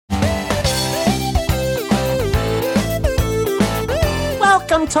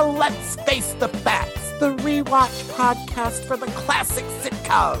Welcome to Let's Face the Facts, the rewatch podcast for the classic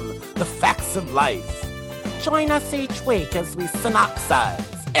sitcom, The Facts of Life. Join us each week as we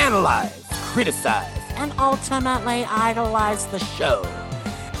synopsize, analyze, criticize, and ultimately idolize the show.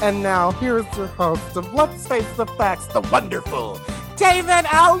 And now, here's your host of Let's Face the Facts, the wonderful David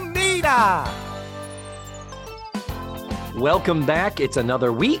Almeida. Welcome back. It's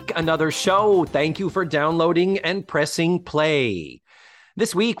another week, another show. Thank you for downloading and pressing play.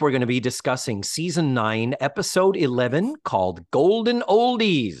 This week, we're going to be discussing Season 9, Episode 11, called Golden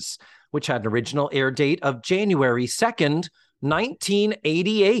Oldies, which had an original air date of January 2nd,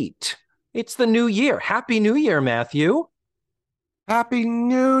 1988. It's the new year. Happy New Year, Matthew. Happy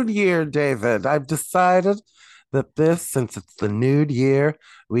New Year, David. I've decided that since it's the new year,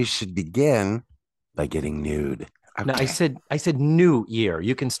 we should begin by getting nude. Okay. No, I said new year.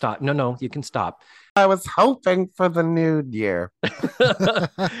 You can stop. No, you can stop. I was hoping for the nude year.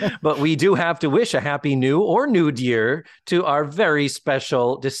 But we do have to wish a happy new or nude year to our very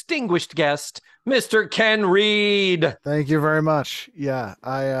special, distinguished guest, Mr. Ken Reed. Thank you very much. Yeah,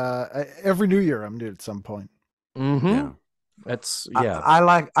 I every new year I'm nude at some point. Mm-hmm. Yeah. That's I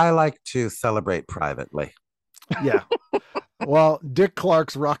like to celebrate privately. Yeah. Well, Dick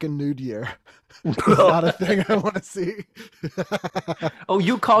Clark's rockin' nude year. Not a thing I want to see. Oh,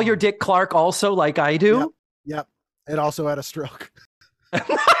 you call your Dick Clark also like I do? Yep. It also had a stroke.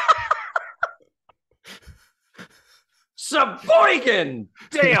 Sheboygan!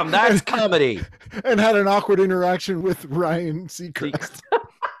 Damn, that's comedy. And had an awkward interaction with Ryan Seacrest.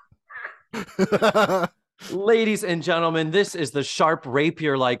 Ladies and gentlemen, this is the sharp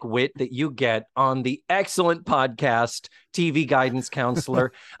rapier-like wit that you get on the excellent podcast, TV Guidance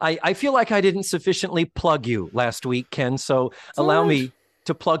Counselor. I feel like I didn't sufficiently plug you last week, Ken, so allow me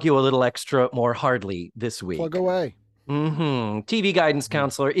to plug you a little extra more hardly this week. Plug away. TV Guidance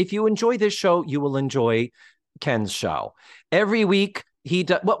Counselor. If you enjoy this show, you will enjoy Ken's show. Every week, he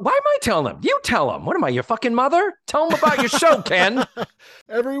does. Well, why am I telling him? You tell him. What am I, your fucking mother? Tell him about your show, Ken.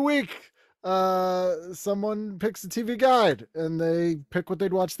 Every week. Someone picks a TV guide and they pick what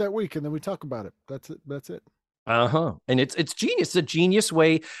they'd watch that week and then we talk about it. That's it. And it's genius. It's a genius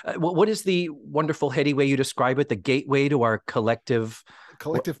way. What is the wonderful heady way you describe it? The gateway to our collective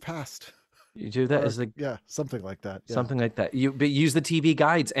past. You do that as something like that. Yeah. Something like that. You use the TV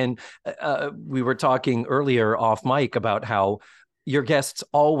guides, and we were talking earlier off mic about how your guests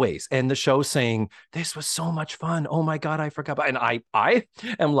always end the show saying, this was so much fun. Oh my God, I forgot about it. And I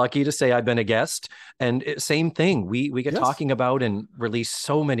am lucky to say I've been a guest. And same thing. We get talking about and release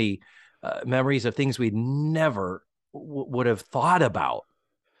so many memories of things we'd never would have thought about.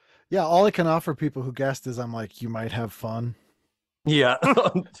 Yeah, all I can offer people who guest is I'm like, you might have fun. Yeah.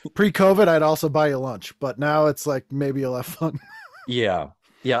 Pre-COVID, I'd also buy you lunch. But now it's like, maybe you'll have fun. Yeah.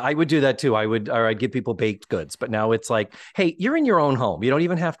 Yeah, I would do that too. I'd give people baked goods, but now it's like, hey, you're in your own home. You don't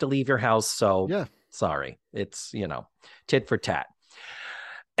even have to leave your house. So sorry. It's, tit for tat.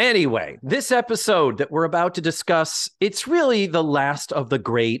 Anyway, this episode that we're about to discuss, it's really the last of the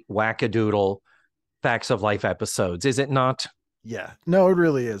great wackadoodle Facts of Life episodes, is it not? Yeah, no, it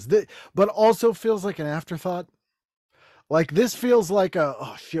really is. But also feels like an afterthought. Like this feels like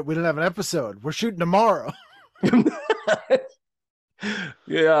oh shit, we didn't have an episode. We're shooting tomorrow.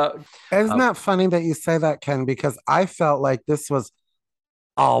 Yeah. Isn't that funny that you say that, Ken? Because I felt like this was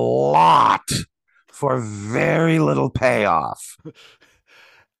a lot for very little payoff.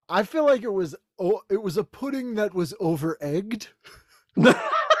 I feel like it was a pudding that was over egged.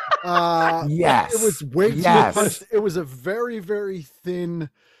 Yes. It was way too much. It was a very, very thin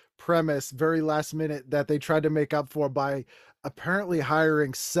premise, very last minute that they tried to make up for by apparently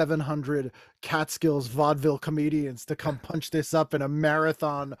hiring 700 Catskills vaudeville comedians to come punch this up in a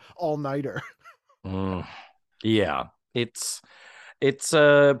marathon all-nighter. Yeah, it's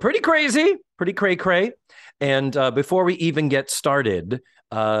pretty crazy, pretty cray-cray. And before we even get started,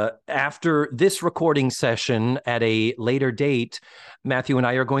 after this recording session at a later date, Matthew and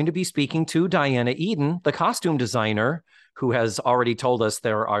I are going to be speaking to Diana Eden, the costume designer, who has already told us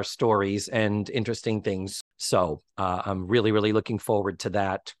there are stories and interesting things. So I'm really, really looking forward to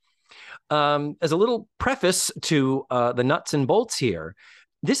that. As a little preface to the nuts and bolts here,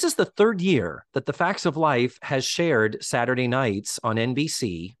 this is the third year that The Facts of Life has shared Saturday nights on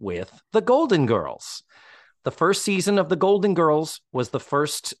NBC with The Golden Girls. The first season of The Golden Girls was the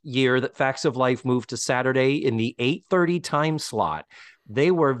first year that Facts of Life moved to Saturday in the 8:30 time slot.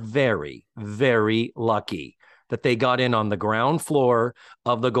 They were very, very lucky that they got in on the ground floor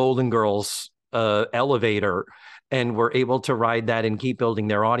of the Golden Girls elevator and were able to ride that and keep building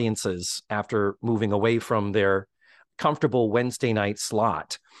their audiences after moving away from their comfortable Wednesday night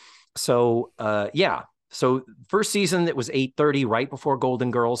slot. So, So first season, it was 8:30 right before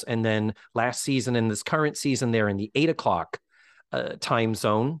Golden Girls. And then last season and this current season, they're in the 8 o'clock time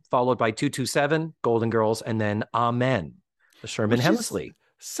zone, followed by 227, Golden Girls, and then Amen, the Sherman Hemsley.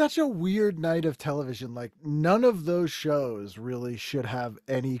 Such a weird night of television. Like, none of those shows really should have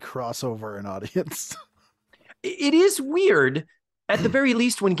any crossover in audience. It is weird. At the very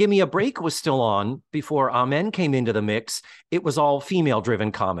least, when Gimme a Break was still on, before Amen came into the mix, it was all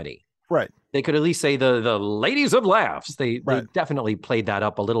female-driven comedy. Right. They could at least say the ladies of laughs. They definitely played that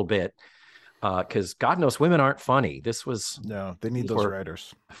up a little bit, because God knows women aren't funny. This was... No, they need those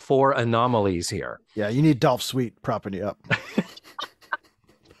writers. 4 anomalies here. Yeah, you need Dolph Sweet propping you up.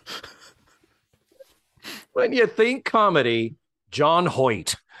 When you think comedy, John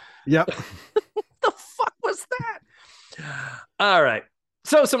Hoyt. Yep. What the fuck was that? All right.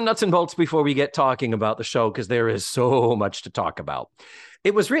 So some nuts and bolts before we get talking about the show, because there is so much to talk about.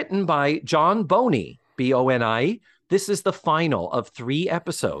 It was written by John Boney, B-O-N-I. This is the final of 3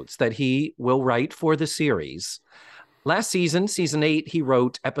 episodes that he will write for the series. Last season, season 8, he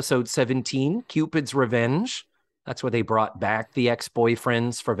wrote episode 17, Cupid's Revenge. That's where they brought back the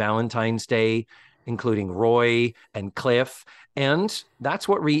ex-boyfriends for Valentine's Day, including Roy and Cliff. And that's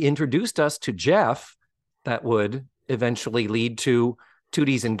what reintroduced us to Jeff. That would eventually lead to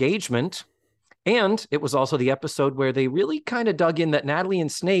Tootie's engagement. And it was also the episode where they really kind of dug in that Natalie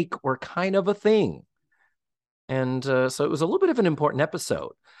and Snake were kind of a thing. And so it was a little bit of an important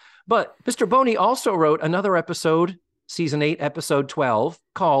episode. But Mr. Boney also wrote another episode, season 8, episode 12,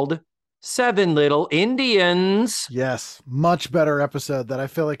 called 7 Little Indians. Yes, much better episode that I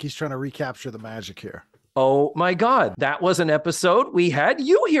feel like he's trying to recapture the magic here. Oh my God, that was an episode we had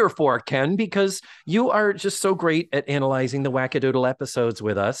you here for, Ken, because you are just so great at analyzing the wackadoodle episodes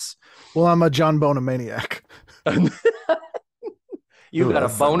with us. Well, I'm a John Bonamaniac. You got a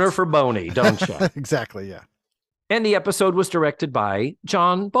boner for Boney, don't you? Exactly, yeah. And the episode was directed by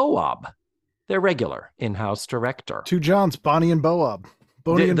John Boab, their regular in-house director. 2 Johns, Bonnie and Boab.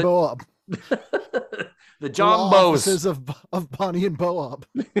 Bonnie and Boab. The John Bows of Bonnie and Boab.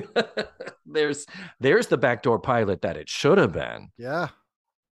 There's the backdoor pilot that it should have been. Yeah.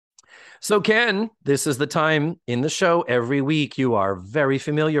 So Ken, this is the time in the show every week. You are very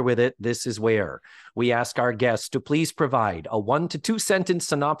familiar with it. This is where we ask our guests to please provide a 1 to 2 sentence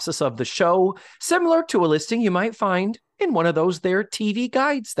synopsis of the show, similar to a listing you might find in one of those there TV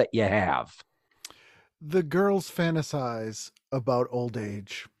guides that you have. The girls fantasize about old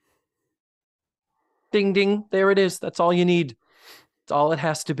age. Ding, ding. There it is. That's all you need. That's all it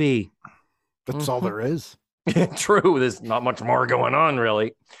has to be. That's all there is. True. There's not much more going on,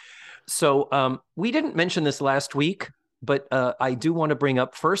 really. So we didn't mention this last week, but I do want to bring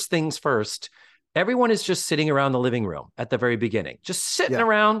up first things first. Everyone is just sitting around the living room at the very beginning, just sitting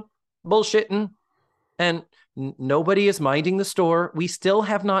around bullshitting, and nobody is minding the store. We still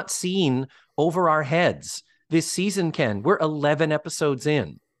have not seen Over Our Heads this season, Ken. We're 11 episodes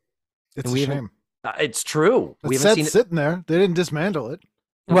in. It's a shame. It's true. We haven't seen it sitting there. They didn't dismantle it.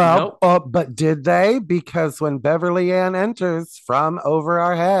 Well, but did they? Because when Beverly Ann enters from Over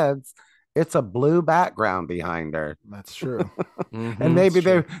Our Heads, it's a blue background behind her. That's true. And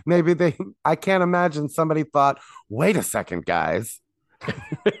maybe they, I can't imagine somebody thought, wait a second, guys.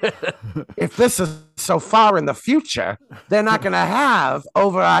 If this is so far in the future, they're not going to have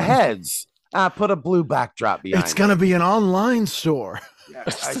Over Our Heads. Put a blue backdrop behind It's going to be an online store.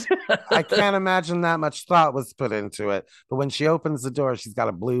 I can't imagine that much thought was put into it. But when she opens the door, she's got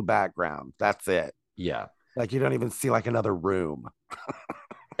a blue background. That's it. Yeah. Like you don't even see like another room.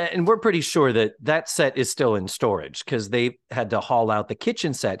 And we're pretty sure that that set is still in storage because they had to haul out the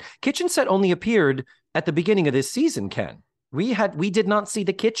kitchen set. Kitchen set only appeared at the beginning of this season, Ken. We did not see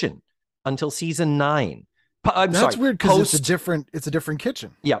the kitchen until season 9. That's weird because it's a different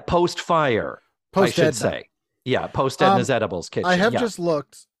kitchen. Yeah, post fire. I should say. Yeah, post Edna's Edibles kitchen. I have just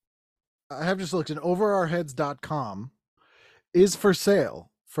looked. And ovorourheads.com is for sale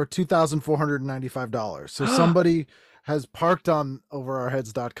for $2,495. So somebody has parked on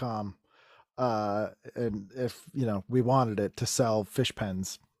ovorourheads.com. And if we wanted it to sell fish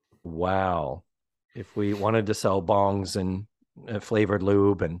pens. Wow. If we wanted to sell bongs and flavored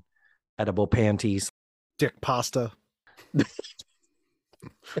lube and edible panties. Dick pasta.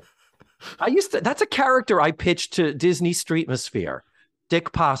 That's a character I pitched to Disney Streetmosphere.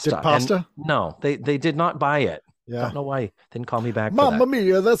 Dick Pasta. Dick Pasta? And no, they did not buy it. Yeah. Don't know why they didn't call me back. Mamma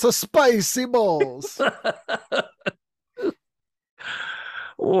mia, that's a spicy balls.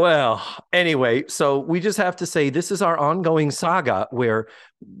 Well, anyway, so we just have to say this is our ongoing saga where,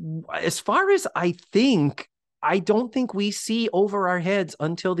 as far as I think, I don't think we see Over Our Heads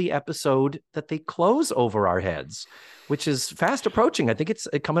until the episode that they close Over Our Heads, which is fast approaching. I think it's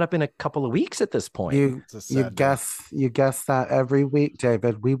coming up in a couple of weeks at this point. You guess that every week,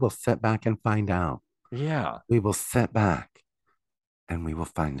 David. We will sit back and find out. Yeah. We will sit back and we will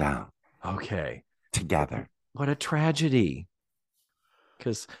find out. Okay. Together. What a tragedy.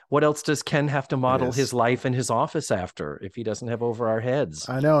 Because what else does Ken have to model his life and his office after if he doesn't have Over Our Heads?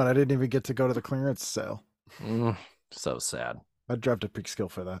 I know, and I didn't even get to go to the clearance sale. So sad. I'd dropped a big skill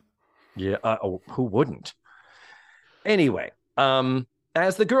for that. Yeah. Who wouldn't? Anyway,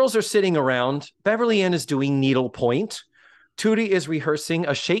 as the girls are sitting around, Beverly Ann is doing needlepoint. Tootie is rehearsing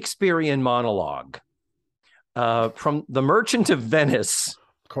a Shakespearean monologue from The Merchant of Venice.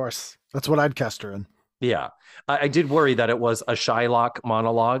 Of course. That's what I'd cast her in. Yeah. I did worry that it was a Shylock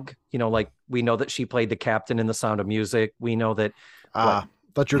monologue. You know, like we know that she played the captain in The Sound of Music. We know that.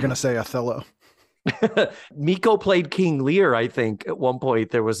 Thought you were going to say Othello. Miko played King Lear, I think. At one point,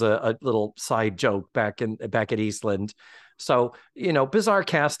 there was a little side joke back at Eastland. So, you know, bizarre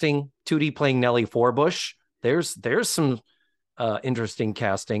casting. Tootie playing Nellie Forbush. There's some interesting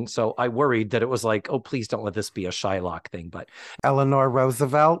casting. So I worried that it was like, oh, please don't let this be a Shylock thing. But Eleanor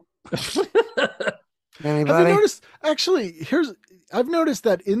Roosevelt. Anybody? I've noticed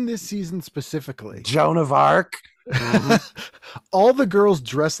that in this season specifically, Joan of Arc, all the girls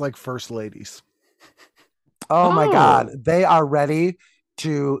dress like first ladies. Oh my God. They are ready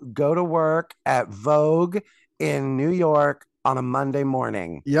to go to work at Vogue in New York on a Monday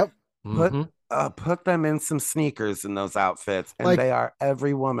morning. Yep. Put them in some sneakers in those outfits, and they are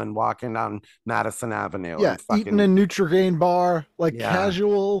every woman walking down Madison Avenue. Yeah, eating a Nutrigrain bar,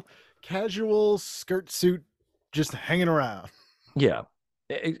 casual skirt suit, just hanging around. Yeah,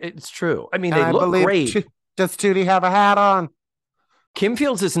 it's true. I mean, they look great. Does Tootie have a hat on? Kim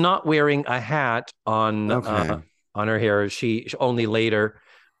Fields is not wearing a hat on her hair. She only later,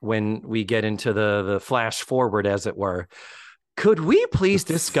 when we get into the flash forward, as it were. Could we please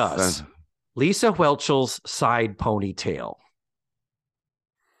discuss Lisa Whelchel's side ponytail?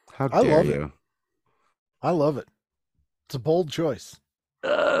 How dare you? I love it. It's a bold choice.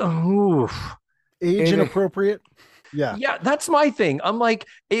 Age inappropriate. Yeah. Yeah, that's my thing. I'm like,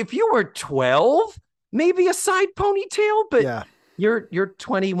 if you were 12, maybe a side ponytail, but you're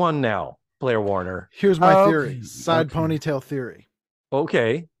 21 now, Blair Warner. Here's my theory. Side ponytail theory.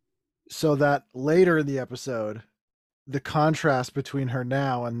 Okay. So that later in the episode, the contrast between her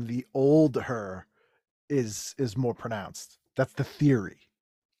now and the old her is more pronounced. That's the theory.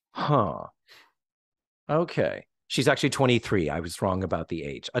 Huh. Okay. She's actually 23. I was wrong about the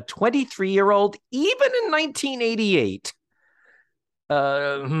age. A 23-year-old, even in 1988.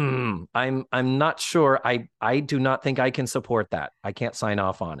 I'm not sure. I do not think I can support that. I can't sign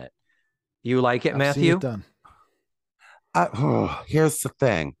off on it. You like it, Matthew? Seen it done. Here's the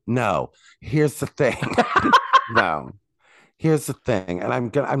thing. No. Here's the thing. No. Here's the thing. And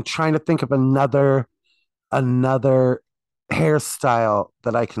I'm trying to think of another hairstyle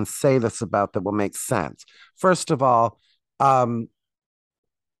that I can say this about that will make sense. First of all, Cyndi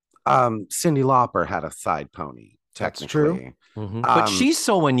Lauper had a side pony, technically. That's true. Mm-hmm. But she's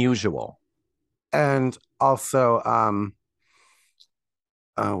so unusual. And also,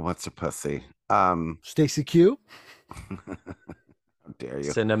 what's her pussy? Stacey Q. How dare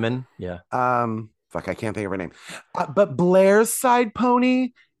you? Cinnamon. Yeah. Fuck, I can't think of her name. But Blair's side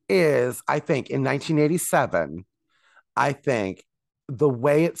pony is, I think, in 1987, I think the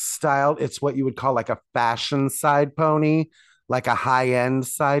way it's styled, it's what you would call like a fashion side pony, like a high-end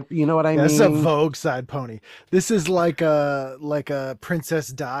side. You know what I mean? That's a Vogue side pony. This is like a Princess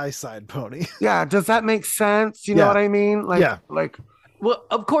Di side pony. Yeah. Does that make sense? You know what I mean? Well,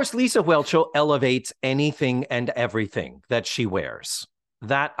 of course, Lisa Whelchel elevates anything and everything that she wears.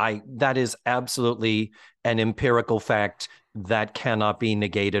 That is absolutely an empirical fact that cannot be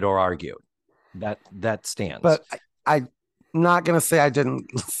negated or argued. That stands. But I'm not gonna say I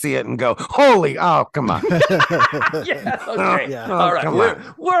didn't see it and go, holy, oh, come on. Yeah, okay. Yeah. All right.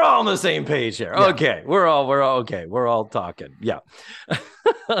 We're all on the same page here. Yeah. Okay. We're all okay. We're all talking. Yeah.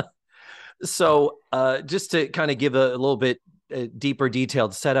 So just to kind of give a little bit deeper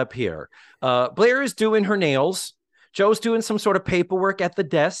detailed setup here. Blair is doing her nails. Joe's doing some sort of paperwork at the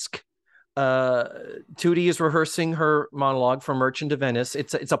desk. Tootie is rehearsing her monologue from Merchant of Venice.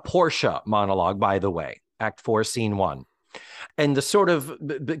 It's a Portia monologue, by the way. Act 4, Scene 1. And the sort of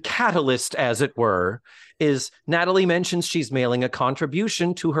catalyst, as it were, is Natalie mentions she's mailing a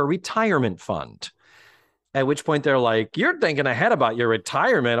contribution to her retirement fund. At which point they're like, you're thinking ahead about your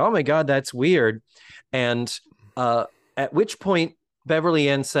retirement. Oh my God, that's weird. And at which point Beverly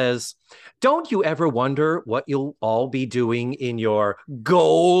Ann says, don't you ever wonder what you'll all be doing in your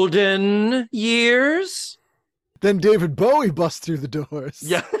golden years? Then David Bowie busts through the doors.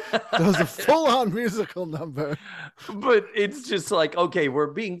 Yeah. Does a full-on musical number. But it's just like, okay,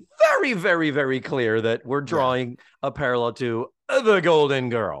 we're being very, very, very clear that we're drawing a parallel to the Golden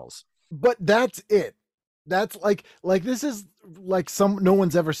Girls. But that's it. That's like this is like no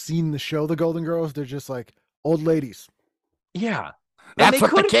one's ever seen the show The Golden Girls. They're just like old ladies. Yeah. That's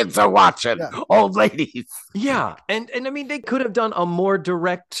what the kids are watching. Yeah. Old ladies. Yeah. And I mean, they could have done a more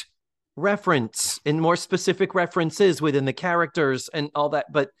direct reference and more specific references within the characters and all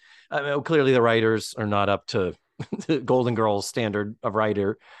that. But clearly the writers are not up to the Golden Girls standard of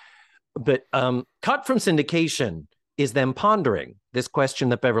writer. But cut from syndication is them pondering this question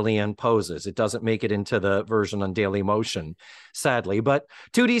that Beverly Ann poses. It doesn't make it into the version on Daily Motion, sadly. But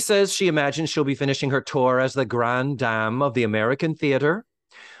Tootie says she imagines she'll be finishing her tour as the grande dame of the American theater.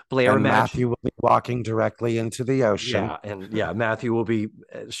 Blair and Matthew will be walking directly into the ocean. Yeah, and Matthew will be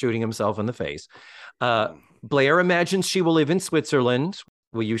shooting himself in the face. Blair imagines she will live in Switzerland.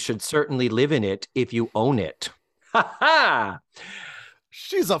 Well, you should certainly live in it if you own it. Ha ha!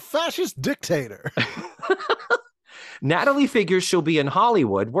 She's a fascist dictator. Natalie figures she'll be in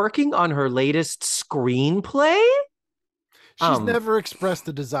Hollywood working on her latest screenplay. She's never expressed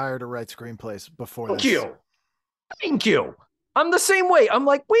a desire to write screenplays before this. Thank you. I'm the same way. I'm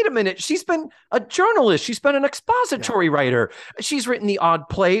like, wait a minute. She's been a journalist. She's been an expository writer. She's written the odd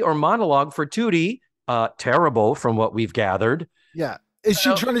play or monologue for Tootie. Terrible from what we've gathered. Yeah. Is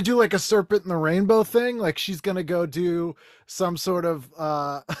she trying to do like a Serpent in the Rainbow thing? Like she's going to go do some sort of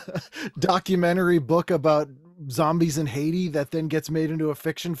documentary book about zombies in Haiti that then gets made into a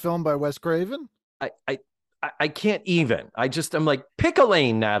fiction film by Wes Craven? I can't even. I'm like, pick a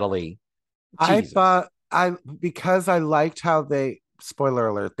lane, Natalie. Jesus. I thought because I liked how they, spoiler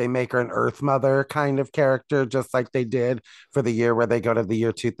alert, they make her an Earth Mother kind of character, just like they did for the year where they go to the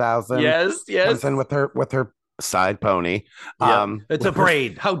year 2000. Yes. Comes in with her side pony. Yep. It's a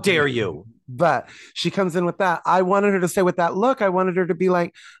braid. How dare you? But she comes in with that. I wanted her to say with that look, I wanted her to be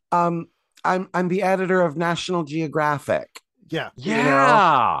like, I'm the editor of National Geographic. Yeah. Yeah. You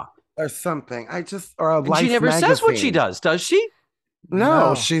know? Or something. Or a Life She never magazine. says what she does she?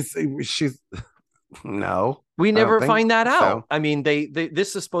 No. She's no. We never find that out. So. I mean, they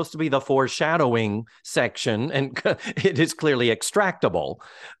this is supposed to be the foreshadowing section, and it is clearly extractable.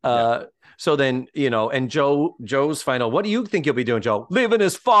 So then, and Joe's final, what do you think you'll be doing, Joe? Living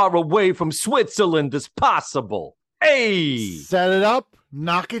as far away from Switzerland as possible. Hey! Set it up,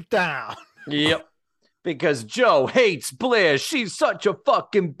 knock it down. Yep. Because Joe hates Blair. She's such a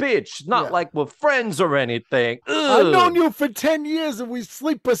fucking bitch. Not like we're friends or anything. Ugh. I've known you for 10 years and we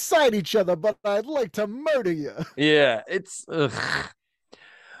sleep beside each other, but I'd like to murder you. Yeah, it's... Ugh.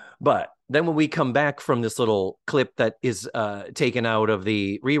 But then when we come back from this little clip that is taken out of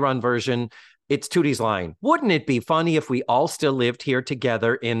the rerun version, it's Tootie's line. Wouldn't it be funny if we all still lived here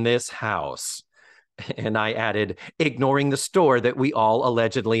together in this house? And I added, ignoring the store that we all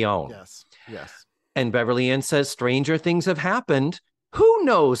allegedly own. Yes. And Beverly Ann says, stranger things have happened. Who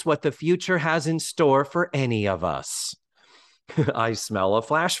knows what the future has in store for any of us? I smell a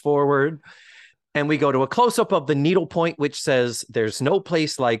flash forward. And we go to a close-up of the needlepoint, which says, there's no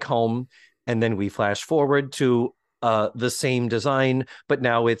place like home. And then we flash forward to the same design, but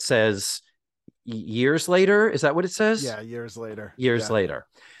now it says years later. Is that what it says? Yeah, years later. Years later.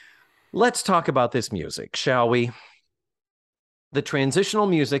 Let's talk about this music, shall we? The transitional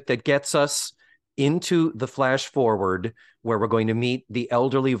music that gets us into the flash forward where we're going to meet the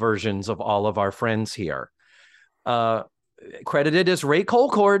elderly versions of all of our friends here. Credited as Ray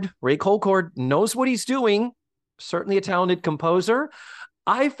Colcord. Ray Colcord knows what he's doing. Certainly a talented composer.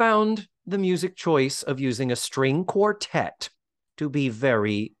 I found the music choice of using a string quartet to be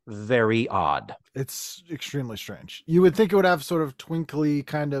very, very odd. It's extremely strange. You would think it would have sort of twinkly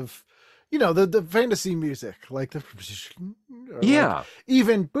kind of, the fantasy music, like the like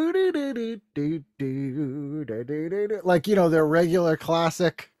even like their regular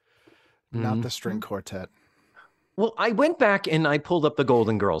classic, not the string quartet. Well, I went back and I pulled up the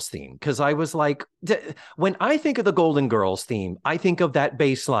Golden Girls theme because I was like, when I think of the Golden Girls theme, I think of that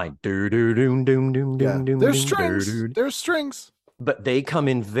bass line. There's strings. There's strings. But they come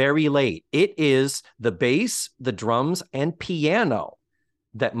in very late. It is the bass, the drums, and piano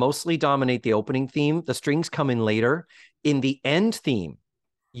that mostly dominate the opening theme. The strings come in later. In the end theme,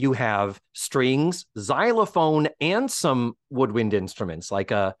 you have strings, xylophone, and some woodwind instruments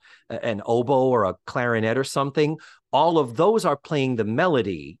like an oboe or a clarinet or something. All of those are playing the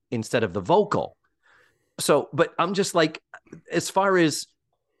melody instead of the vocal. So, but I'm just like, as far as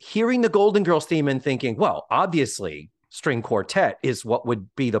hearing the Golden Girls theme and thinking, well, obviously string quartet is what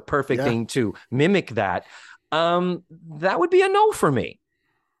would be the perfect thing to mimic that. That would be a no for me.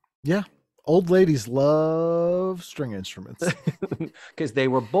 Yeah. Old ladies love string instruments because they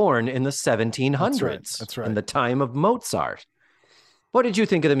were born in the 1700s. That's right. In the time of Mozart. What did you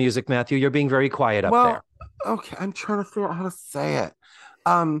think of the music, Matthew? You're being very quiet up there. Okay, I'm trying to figure out how to say it.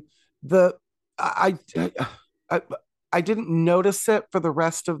 I didn't notice it for the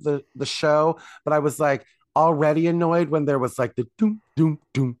rest of the show, but I was like already annoyed when there was like the doom doom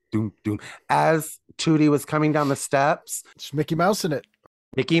doom doom doom as Tootie was coming down the steps. It's Mickey Mouse in it.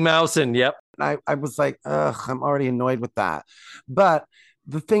 Mickey Mouse and yep. I was like, ugh, I'm already annoyed with that. But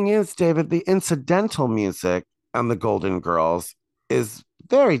the thing is, David, the incidental music on the Golden Girls is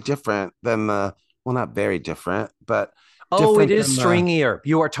very different than well, not very different, but it is stringier.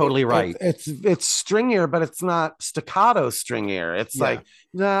 You are totally right. It's stringier, but it's not staccato stringier. It's like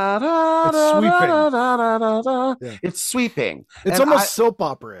it's sweeping. It's almost soap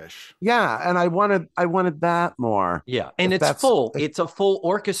opera-ish. Yeah, and I wanted that more. Yeah, and it's full. It's a full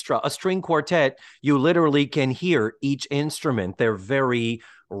orchestra, a string quartet. You literally can hear each instrument. They're very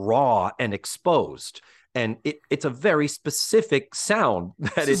raw and exposed, and it's a very specific sound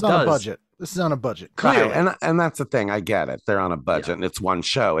that it does. On a budget. This is on a budget. Clearly. Right. And that's the thing. I get it. They're on a budget and it's one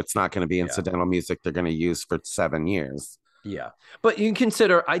show. It's not going to be incidental music they're going to use for 7 years. Yeah. But you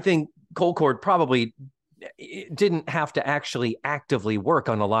consider, I think Colcord probably didn't have to actually actively work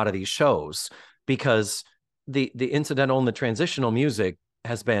on a lot of these shows because the incidental and the transitional music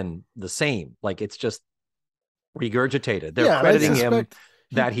has been the same. Like it's just regurgitated. They're crediting him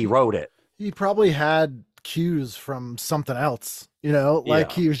that he wrote it. He probably had cues from something else, he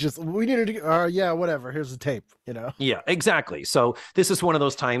was just, we needed to whatever, here's the tape, Yeah, exactly. So this is one of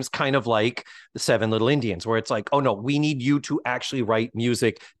those times, kind of like the Seven Little Indians, where it's like, oh no, we need you to actually write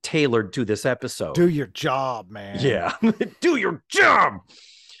music tailored to this episode. Do your job, man. Yeah. Do your job.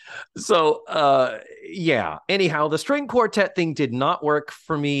 So anyhow, the string quartet thing did not work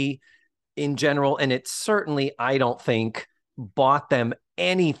for me in general, and it certainly, I don't think, bought them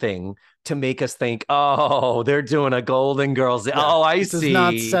anything to make us think, oh, they're doing a Golden Girls. Yeah, I see. Does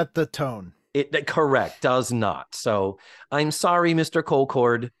not set the tone. Correct, does not. So I'm sorry, Mr.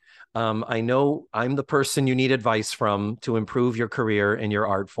 Colcord. I know I'm the person you need advice from to improve your career and your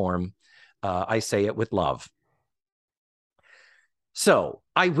art form. I say it with love. So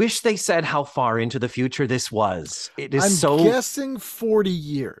I wish they said how far into the future this was. I'm guessing 40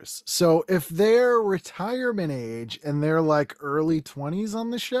 years. So if they're retirement age and they're like early 20s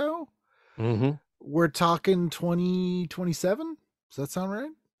on the show, we're talking 2027. Does that sound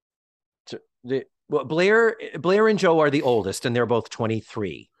right? Well, Blair and Joe are the oldest, and they're both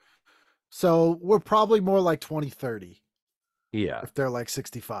 23. So we're probably more like 2030. Yeah. If they're like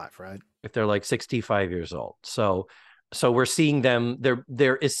 65, right? If they're like 65 years old. So we're seeing them,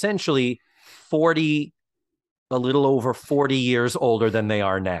 they're essentially 40, a little over 40 years older than they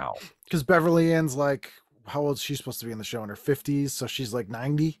are now. Because Beverly Ann's like, how old is she supposed to be in the show? In her 50s, so she's like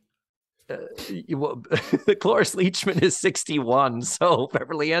 90? Cloris Leachman is 61, so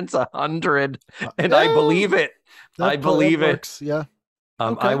Beverly Ann's 100, and I believe it. I believe it. Works. Yeah.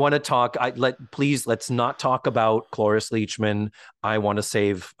 Okay. I want to talk. Let's not talk about Cloris Leachman. I want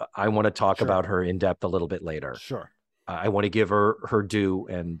to talk about her in depth a little bit later. Sure. I want to give her due,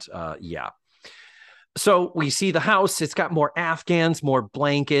 and So we see the house. It's got more Afghans, more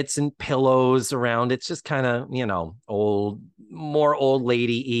blankets and pillows around. It's just kind of, more old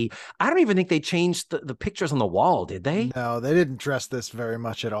lady-y. I don't even think they changed the pictures on the wall, did they? No, they didn't dress this very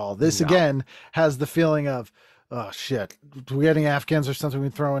much at all. This, again, has the feeling of, oh, shit, do we have any Afghans or something we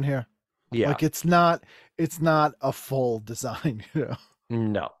throw in here? Yeah. Like, it's not a full design,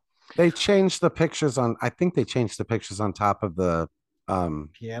 No. They changed the pictures I think they changed the pictures on top of the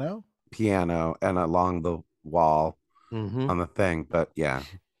piano and along the wall on the thing. But yeah.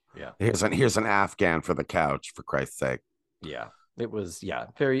 Here's an Afghan for the couch, for Christ's sake. Yeah. It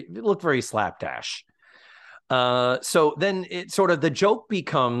looked very slapdash. So then it sort of, the joke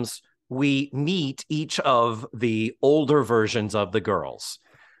becomes, we meet each of the older versions of the girls,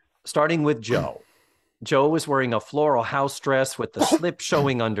 starting with Joe. Joe is wearing a floral house dress with the slip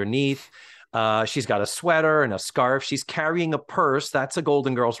showing underneath. She's got a sweater and a scarf. She's carrying a purse. That's a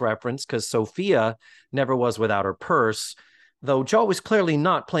Golden Girls reference because Sophia never was without her purse, though Joe is clearly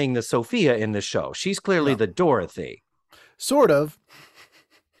not playing the Sophia in the show. She's clearly the Dorothy. Sort of.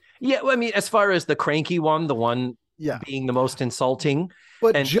 Yeah, well, I mean, as far as the cranky one, the one being the most insulting.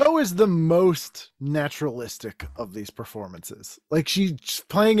 But Jo is the most naturalistic of these performances. Like, she's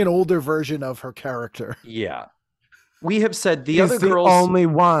playing an older version of her character. Yeah. We have said He's other girls... the only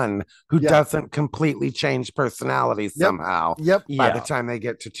one who doesn't completely change personality somehow. Yep. By the time they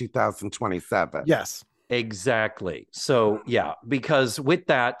get to 2027. Yes. Exactly. So, because with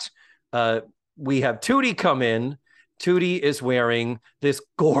that, we have Tootie come in. Tootie is wearing this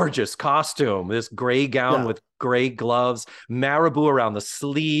gorgeous costume, this gray gown with gray gloves, marabou around the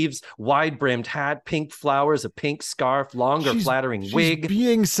sleeves, wide-brimmed hat, pink flowers, a pink scarf, longer flattering wig.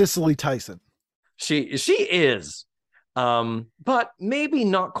 Being Cicely Tyson. She is, but maybe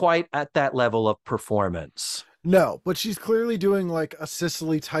not quite at that level of performance. No, but she's clearly doing like a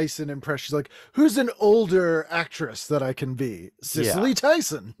Cicely Tyson impression. She's like, who's an older actress that I can be? Cicely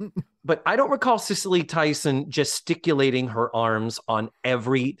Tyson. But I don't recall Cicely Tyson gesticulating her arms on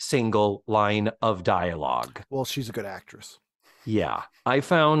every single line of dialogue. Well, she's a good actress. Yeah. I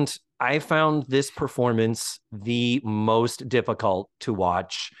found this performance the most difficult to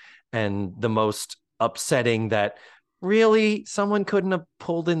watch and the most upsetting, that really someone couldn't have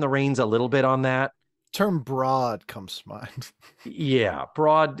pulled in the reins a little bit on that. Term broad comes to mind. Yeah,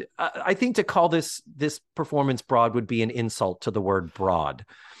 broad. I think to call this performance broad would be an insult to the word broad.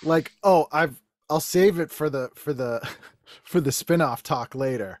 Like, I'll save it for the spin-off talk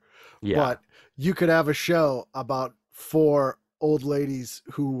later. Yeah. But you could have a show about 4 old ladies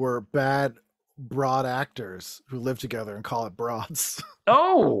who were bad broad actors who live together and call it broads.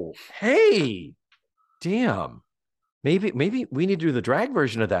 Oh, hey. Damn. Maybe we need to do the drag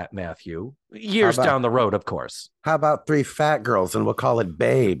version of that, Matthew. Years down the road, of course. How about 3 fat girls and we'll call it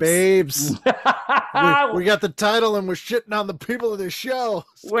babes? Babes. we got the title and we're shitting on the people of the show.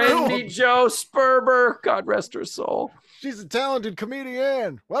 Wendy Jo Sperber, God rest her soul. She's a talented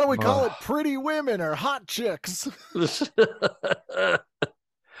comedian. Why don't we call it Pretty Women or Hot Chicks?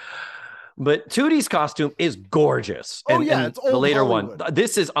 But Tootie's costume is gorgeous. And it's old the later Hollywood. one.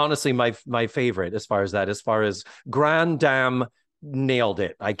 This is honestly my favorite as far as Grand Dame nailed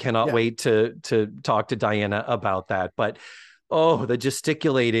it. I cannot wait to talk to Diana about that. But the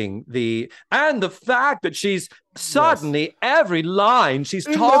gesticulating, and the fact that she's suddenly every line she's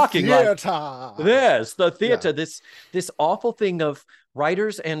talking like this, the theater, this awful thing of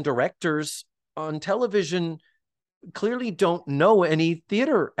writers and directors on television clearly don't know any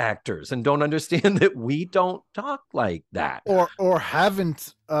theater actors and don't understand that we don't talk like that, or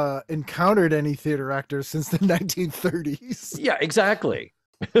haven't encountered any theater actors since the 1930s. Yeah, exactly.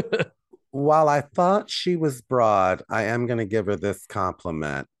 While I thought she was broad, I am going to give her this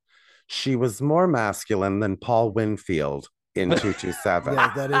compliment. She was more masculine than Paul Winfield in 227.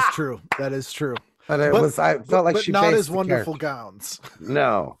 Yeah, that is true. That is true. But I felt like she not as wonderful gowns.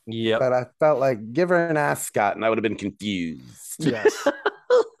 No. Yeah. But I felt like give her an ascot and I would have been confused. Yes.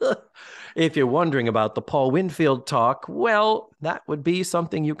 If you're wondering about the Paul Winfield talk, well, that would be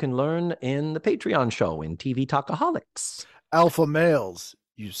something you can learn in the Patreon show in TV Talkaholics. Alpha males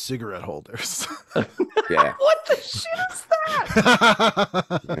use cigarette holders. Yeah. What the shit is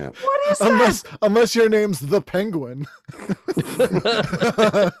that? Yeah. What is that? Unless your name's the Penguin.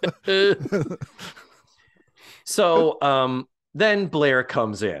 So then Blair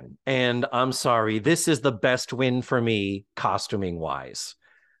comes in, and I'm sorry, this is the best win for me costuming wise.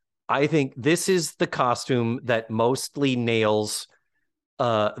 I think this is the costume that mostly nails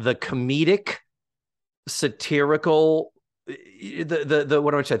the comedic, satirical,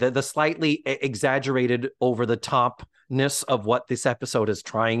 the slightly exaggerated over the topness of what this episode is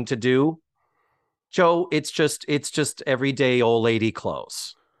trying to do. Jo, it's just everyday old lady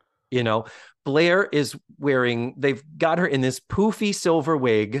clothes. You know, Blair is they've got her in this poofy silver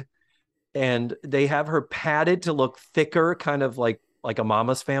wig, and they have her padded to look thicker, kind of like a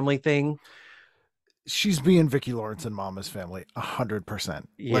Mama's Family thing. She's being Vicki Lawrence in Mama's Family 100%.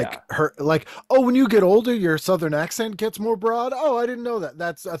 Yeah. When you get older, your Southern accent gets more broad. Oh, I didn't know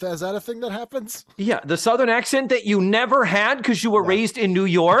that. Is that a thing that happens? Yeah, the Southern accent that you never had because you were raised in New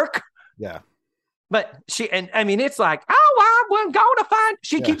York. Yeah. But it's like, oh, I'm going to find.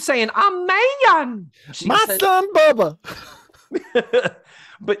 She keeps saying, I'm man. Son Bubba.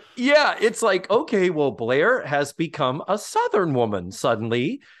 But yeah, it's like, okay, well, Blair has become a Southern woman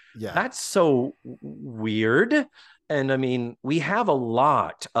suddenly. Yeah. That's so weird. And I mean, we have a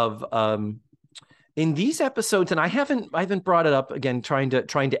lot of in these episodes, and I haven't brought it up again, trying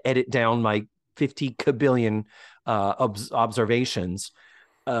to edit down my 50 kabillion observations.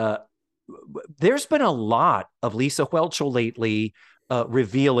 There's been a lot of Lisa Whelchel lately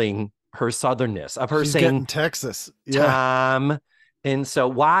revealing her Southernness, of her saying Texas. Tom. And so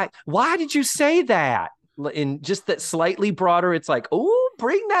why did you say that? in just that slightly broader. It's like, oh,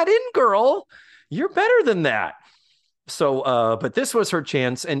 bring that in, girl. You're better than that. So, but this was her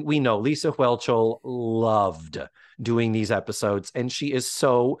chance. And we know Lisa Whelchel loved doing these episodes, and she is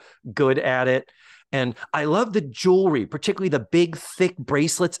so good at it. And I love the jewelry, particularly the big, thick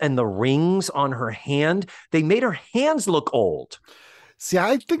bracelets and the rings on her hand. They made her hands look old. See,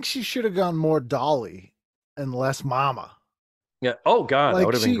 I think she should have gone more Dolly and less Mama. Yeah. Oh, God, that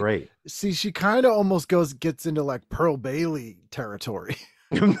would have been great. See, she kind of almost gets into like Pearl Bailey territory.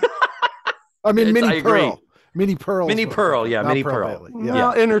 I mean, Minnie Pearl. Minnie Pearl. Minnie Pearl, yeah, Minnie Pearl.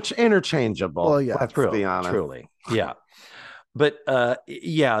 Yeah, interchangeable. Well, yeah, let's be honest. Truly, yeah. But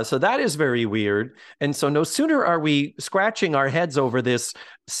yeah, so that is very weird. And so no sooner are we scratching our heads over this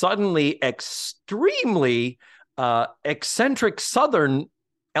suddenly extremely eccentric Southern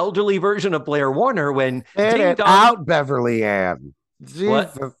elderly version of Blair Warner when spit it out, Beverly Ann.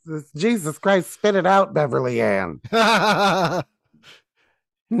 Jesus Christ, spit it out, Beverly Ann.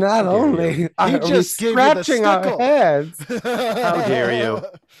 Not only are we scratching our heads. How dare you?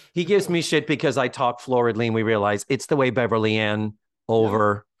 He gives me shit because I talk floridly and we realize it's the way Beverly Ann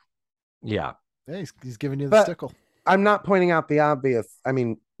over. Yeah. He's giving you the stickle. I'm not pointing out the obvious. I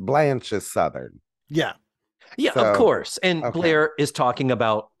mean, Blanche is Southern. Yeah. Yeah, so, of course. And Blair is talking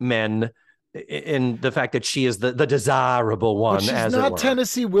about men in the fact that she is the desirable one. But she's not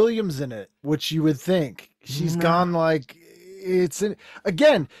Tennessee Williams in it, which you would think. She's gone like... This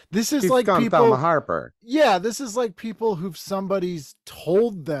is like people Thelma Harper. Yeah, this is like people somebody's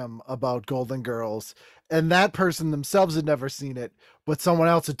told them about Golden Girls, and that person themselves had never seen it, but someone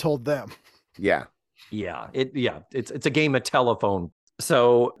else had told them. Yeah. It's a game of telephone.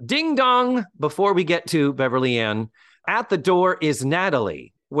 So ding dong, before we get to Beverly Ann, at the door is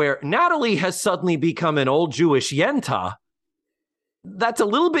Natalie, where Natalie has suddenly become an old Jewish Yenta. That's a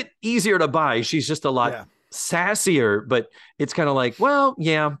little bit easier to buy. She's just a lot sassier, but it's kind of like, well,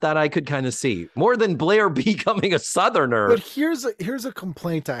 yeah, that I could kind of see more than Blair becoming a Southerner. But here's a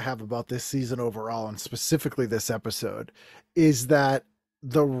complaint I have about this season overall, and specifically this episode, is that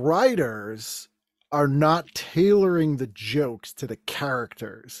the writers are not tailoring the jokes to the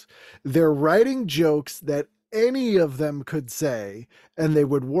characters. They're writing jokes that any of them could say and they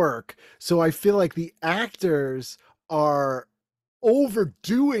would work. So I feel like the actors are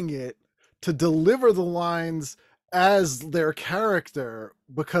overdoing it to deliver the lines as their character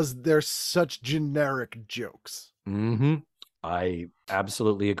because they're such generic jokes. Mm-hmm. I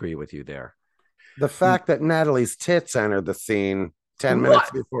absolutely agree with you there. The fact that Natalie's tits enter the scene 10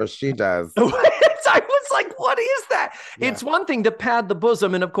 minutes before she does. I was like, what is that? Yeah. It's one thing to pad the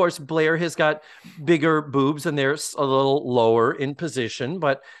bosom. And of course, Blair has got bigger boobs and they're a little lower in position,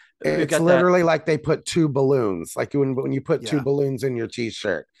 but it's literally like they put two balloons, like when you put two balloons in your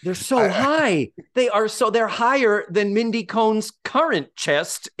t-shirt. They're so high. They're higher than Mindy Cohn's current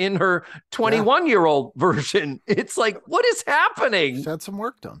chest in her 21-year-old version. It's like, what is happening? She's had some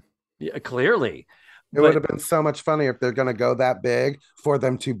work done. Yeah, clearly. It would have been so much funnier if they're going to go that big for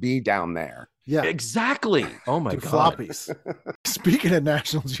them to be down there. Yeah, exactly. Oh my God. Floppies. Speaking of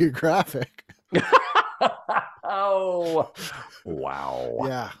National Geographic. Oh, wow.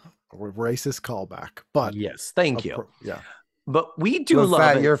 Yeah. Racist callback. But yes, thank you. Yeah. But we do was love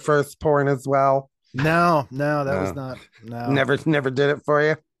that it. Your first porn as well? No, that was not. No. Never did it for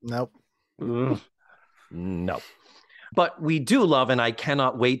you? Nope. No. But we do love, and I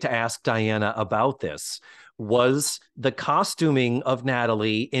cannot wait to ask Diana about this, was the costuming of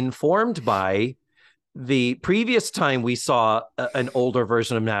Natalie informed by the previous time we saw an older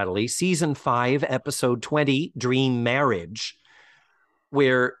version of Natalie, season 5, episode 20, Dream Marriage,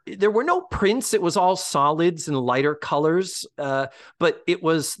 where there were no prints. It was all solids and lighter colors, but it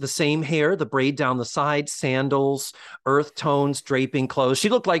was the same hair, the braid down the side, sandals, earth tones, draping clothes. She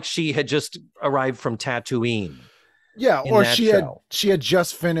looked like she had just arrived from Tatooine. Yeah, or she had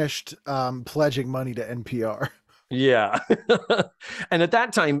just finished pledging money to NPR. Yeah. And at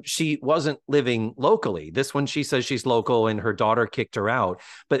that time, she wasn't living locally. This one, she says she's local and her daughter kicked her out.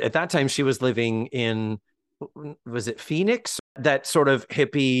 But at that time, she was living in, was it Phoenix? That sort of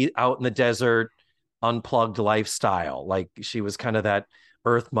hippie, out in the desert, unplugged lifestyle. Like she was kind of that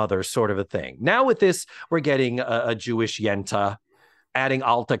Earth Mother sort of a thing. Now with this, we're getting a Jewish Yenta, adding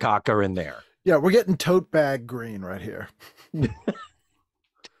Alta Kaka in there. Yeah, we're getting tote bag green right here. Tote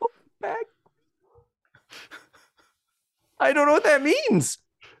bag? I don't know what that means.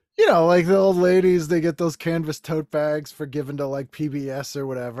 You know, like the old ladies, they get those canvas tote bags for giving to like PBS or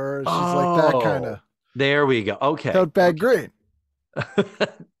whatever. She's like that kind of. There we go. Okay. Tote bag green.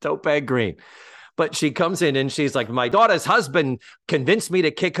 Tote bag green. But she comes in and she's like, my daughter's husband convinced me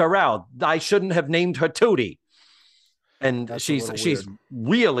to kick her out. I shouldn't have named her Tootie. And That's she's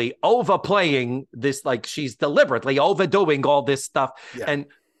really overplaying this, like she's deliberately overdoing all this stuff. Yeah. And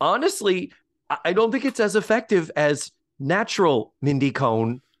honestly, I don't think it's as effective as natural Mindy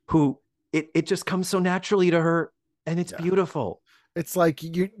Cohn, who it just comes so naturally to her, and it's beautiful. It's like,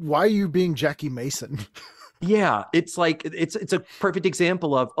 why are you being Jackie Mason? Yeah, it's like it's a perfect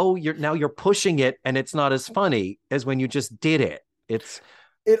example of, you're pushing it, and it's not as funny as when you just did it.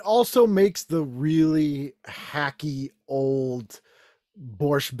 It also makes the really hacky old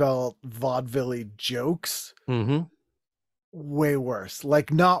Borscht Belt vaudeville jokes way worse.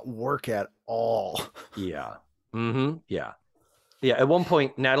 Like, not work at all. Yeah. Yeah. Yeah. At one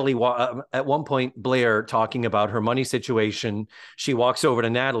point, Blair talking about her money situation, she walks over to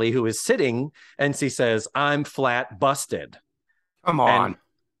Natalie, who is sitting, and she says, "I'm flat busted." Come on.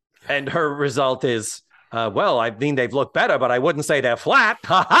 And her result is, well, I mean, they've looked better, but I wouldn't say they're flat.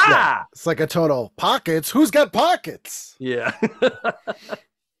 Ha ha! Yeah, it's like a total pockets. Who's got pockets? Yeah.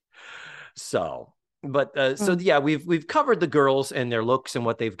 So yeah, we've covered the girls and their looks and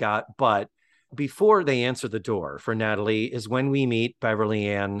what they've got, but before they answer the door for Natalie is when we meet Beverly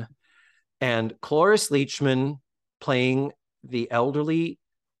Ann, and Cloris Leachman playing the elderly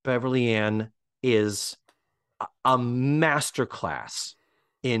Beverly Ann is a masterclass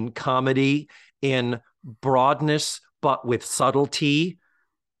in comedy, in broadness, but with subtlety,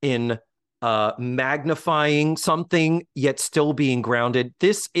 in magnifying something yet still being grounded.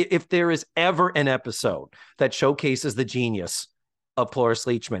 If there is ever an episode that showcases the genius of Cloris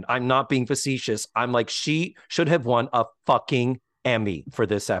Leachman, I'm not being facetious. I'm like, she should have won a fucking Emmy for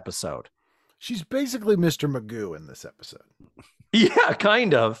this episode. She's basically Mr. Magoo in this episode. Yeah,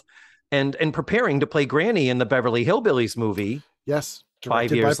 kind of. And preparing to play Granny in the Beverly Hillbillies movie. Yes.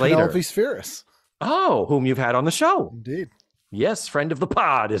 5 years later. Penelope Spheris. Oh, whom you've had on the show. Indeed. Yes, friend of the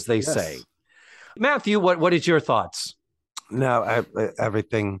pod, as they say. Matthew, what is your thoughts? No,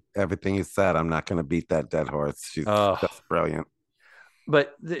 everything you said. I'm not going to beat that dead horse. She's just brilliant.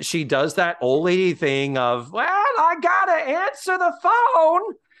 But she does that old lady thing of, well, I gotta answer the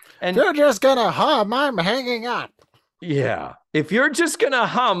phone. And you're just gonna hum, I'm hanging up. Yeah. If you're just gonna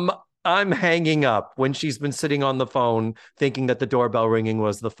hum, I'm hanging up, when she's been sitting on the phone thinking that the doorbell ringing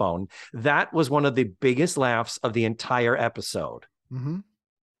was the phone. That was one of the biggest laughs of the entire episode. Mm-hmm.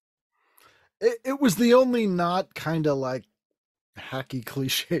 It was the only not kind of like hacky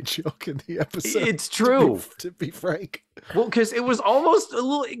cliche joke in the episode. It's true. To be frank. Well, because it was almost a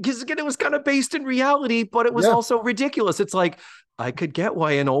little, because again, it was kind of based in reality, but it was also ridiculous. It's like, I could get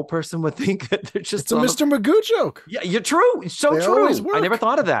why an old person would think that they're just it's a Mr. Magoo joke. Yeah, you're true. It's so true. I never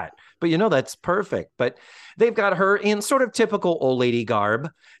thought of that. But that's perfect. But they've got her in sort of typical old lady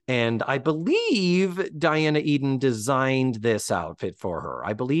garb. And I believe Diana Eden designed this outfit for her.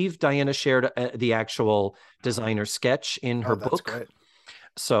 I believe Diana shared the actual designer sketch in her book. Great.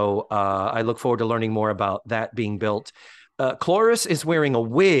 So I look forward to learning more about that being built. Cloris is wearing a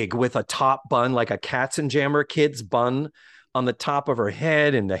wig with a top bun, like a Katzenjammer Kids bun on the top of her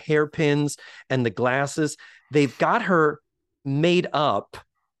head, and the hairpins and the glasses. They've got her made up.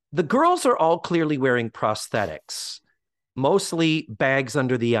 The girls are all clearly wearing prosthetics. Mostly bags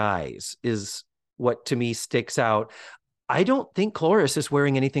under the eyes is what to me sticks out. I don't think Cloris is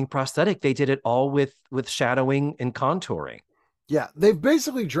wearing anything prosthetic. They did it all with shadowing and contouring. Yeah, they've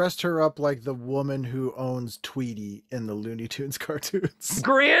basically dressed her up like the woman who owns Tweety in the Looney Tunes cartoons.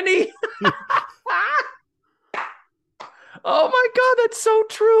 Granny! Oh my God, that's so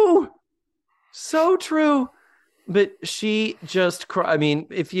true. So true. But she just I mean,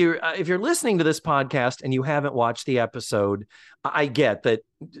 if you're listening to this podcast and you haven't watched the episode, I get that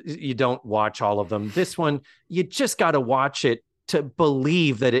you don't watch all of them. This one, you just got to watch it to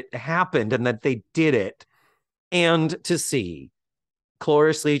believe that it happened and that they did it, and to see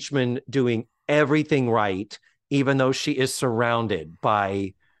Cloris Leachman doing everything right, even though she is surrounded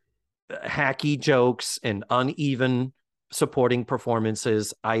by hacky jokes and uneven supporting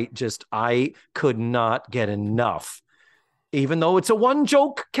performances. I could not get enough. Even though it's a one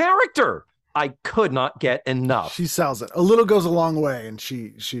joke character, I could not get enough. She sells it. A little goes a long way, and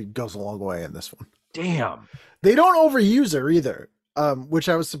she goes a long way in this one. Damn. They don't overuse her either, which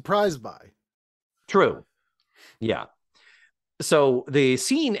I was surprised by. True. Yeah. So the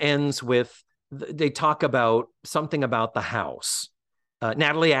scene ends with, they talk about something about the house.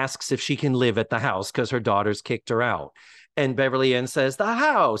 Natalie asks if she can live at the house because her daughter's kicked her out. And Beverly Ann says, the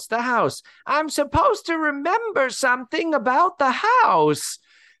house. I'm supposed to remember something about the house.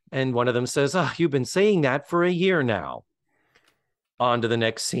 And one of them says, oh, you've been saying that for a year now. On to the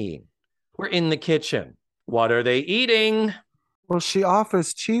next scene. We're in the kitchen. What are they eating? Well, she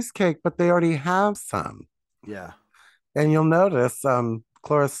offers cheesecake, but they already have some. Yeah. And you'll notice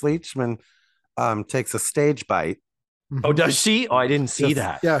Cloris Leachman takes a stage bite. Oh, does she? Oh, I didn't see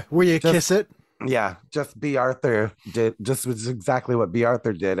that. Yeah, where you kiss it. Yeah, just B. Arthur did. Just was exactly what B.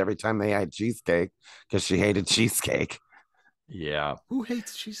 Arthur did every time they had cheesecake because she hated cheesecake. Yeah. Who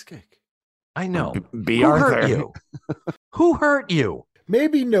hates cheesecake? I know. B. Arthur. Hurt you? Who hurt you?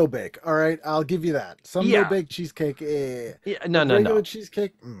 Maybe no bake. All right, I'll give you that. Some no bake cheesecake. Yeah, no. Regular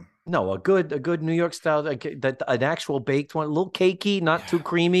cheesecake. No, a good New York style, that an actual baked one, a little cakey, not too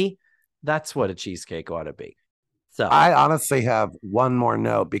creamy. That's what a cheesecake ought to be. So I honestly have one more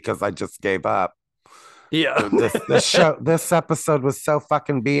note because I just gave up. Yeah. This episode was so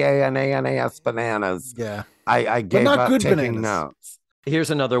fucking bananas. Yeah. I gave up taking bananas. notes. Here's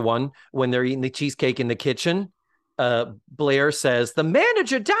another one. When they're eating the cheesecake in the kitchen, Blair says, the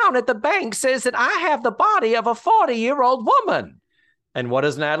manager down at the bank says that I have the body of a 40-year-old woman. And what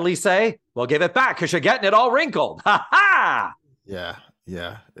does Natalie say? Well, give it back because you're getting it all wrinkled. Ha ha! Yeah.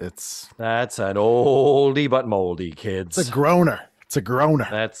 That's an oldie but moldy, kids. It's a groaner.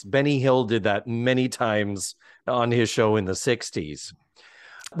 That's Benny Hill did that many times on his show in the 60s.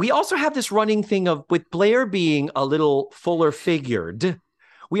 We also have this running thing of with Blair being a little fuller figured.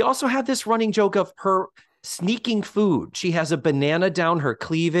 We also have this running joke of her sneaking food. She has a banana down her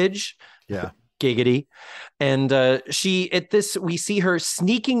cleavage. Yeah. Giggity. And we see her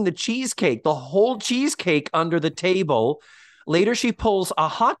sneaking the cheesecake, the whole cheesecake under the table. Later, she pulls a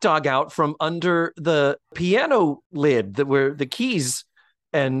hot dog out from under the piano lid where the keys.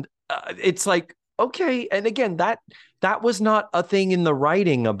 And it's like, okay. And again, that was not a thing in the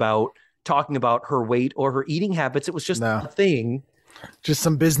writing about talking about her weight or her eating habits. It was just a thing. Just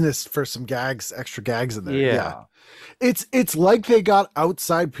some business for some gags, extra gags in there. Yeah. It's like they got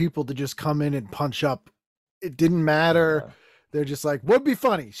outside people to just come in and punch up. It didn't matter. Yeah. They're just like, what'd be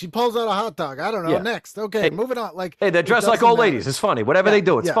funny? She pulls out a hot dog. I don't know. Yeah. Next. Okay, moving on. Like, hey, they're dressed like old ladies. It's funny. Whatever they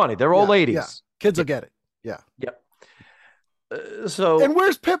do, it's funny. They're old ladies. Yeah. Kids will get it. Yeah. Yep. And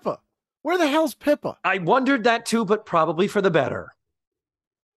where's Pippa? Where the hell's Pippa? I wondered that too, but probably for the better.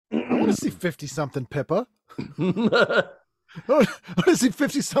 I want to see 50-something Pippa. I want to see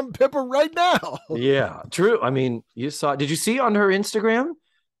 50-something Pippa right now. Yeah, true. I mean, did you see on her Instagram?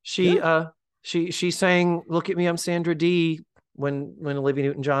 She sang, "Look at me, I'm Sandra Dee," when Olivia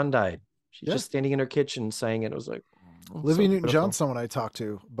Newton-John died. She's just standing in her kitchen saying it. It was like, Olivia Newton-John's someone I talked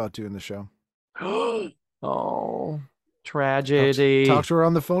to about doing the show. Oh, tragedy. Talked to her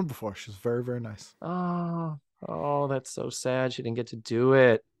on the phone before. She's very, very nice. Oh, that's so sad. She didn't get to do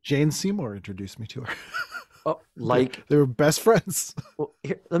it. Jane Seymour introduced me to her. Oh, like they were best friends. Well,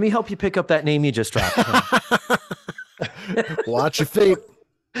 here, let me help you pick up that name you just dropped. Watch your fate.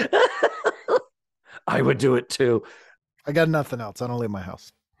 I would do it too. I got nothing else. I don't leave my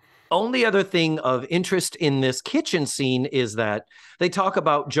house. Only other thing of interest in this kitchen scene is that they talk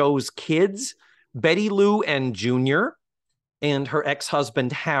about Joe's kids, Betty Lou and Junior, and her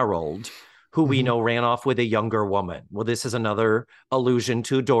ex-husband Harold, who we know ran off with a younger woman. Well, this is another allusion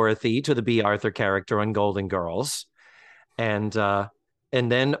to Dorothy, to the B. Arthur character on Golden Girls. And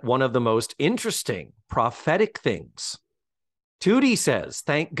then one of the most interesting prophetic things. Tootie says,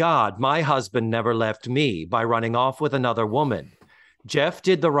 "Thank God my husband never left me by running off with another woman. Jeff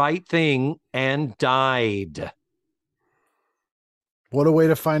did the right thing and died." What a way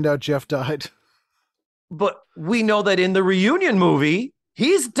to find out Jeff died. But we know that in the reunion movie,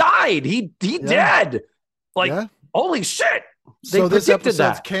 he's died. He dead. Like, holy shit. So this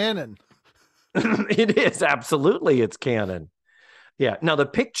episode's canon. It is. Absolutely. It's canon. Yeah. Now the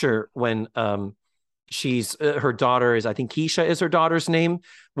picture when she's her daughter is, I think Keisha is her daughter's name.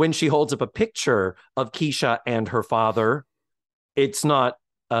 When she holds up a picture of Keisha and her father, it's not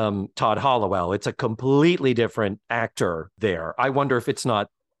Todd Hollowell. It's a completely different actor there. I wonder if it's not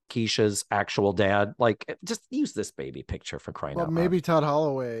Keisha's actual dad. Like, just use this baby picture for crying out loud. Well, maybe Todd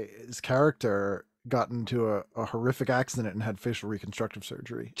Holloway's character got into a horrific accident and had facial reconstructive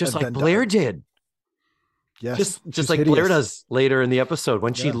surgery. Just like Blair did. Yes. Just like hideous. Blair does later in the episode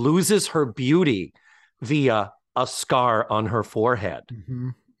when she loses her beauty via a scar on her forehead.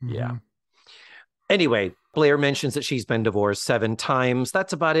 Yeah. Anyway, Blair mentions that she's been divorced 7 times.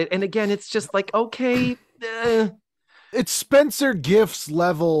 That's about it. And again, it's just like, okay. It's Spencer Gifts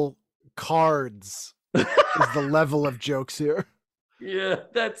level cards is the level of jokes here. Yeah,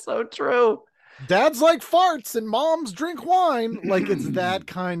 that's so true. Dads like farts and moms drink wine. Like, it's that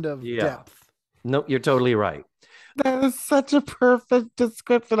kind of depth. Nope, you're totally right. That is such a perfect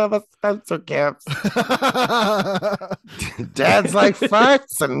description of a Spencer Gifts. Dad's like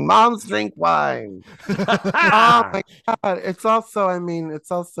farts and moms drink wine. Oh my God. It's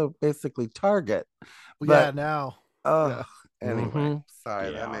also basically Target. Yeah, now. Oh, anyway,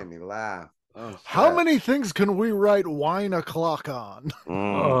 sorry, Yeah. that made me laugh. Oh, how many things can we write wine o'clock on?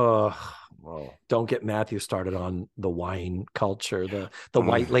 Well, don't get Matthew started on the wine culture, the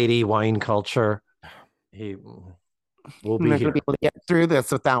white lady wine culture. He will be here. Be able to get through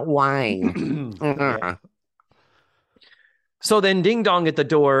this without wine. Yeah. So then, ding dong at the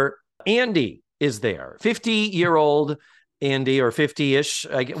door. Andy is there, 50-year-old Andy, or 50-ish.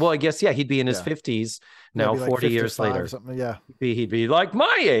 I guess he'd be in his 50s now, like 40 years later. Yeah, he'd be like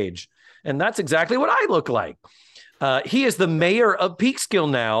my age, and that's exactly what I look like. He is the mayor of Peekskill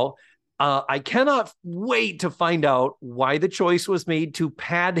now. I cannot wait to find out why the choice was made to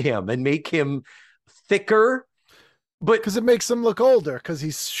pad him and make him thicker. But because it makes him look older because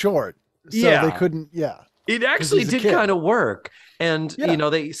he's short. So they couldn't. Yeah, it actually did kind of work. And,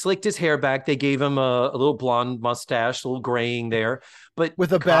 they slicked his hair back. They gave him a little blonde mustache, a little graying there. But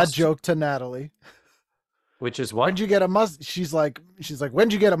with a bad joke to Natalie. Which is what? When'd you get a mustache? She's like,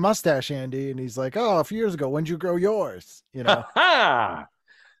 when'd you get a mustache, Andy? And he's like, oh, a few years ago. When'd you grow yours?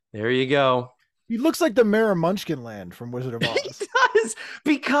 There you go. He looks like the mayor of Munchkinland from Wizard of Oz. He does,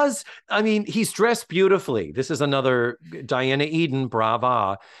 because, he's dressed beautifully. This is another Diana Eden,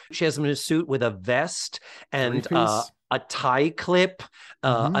 brava. She has him in a suit with a vest and a tie clip,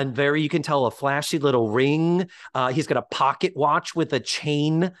 and you can tell a flashy little ring. He's got a pocket watch with a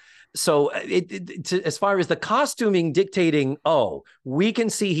chain. So as far as the costuming dictating, we can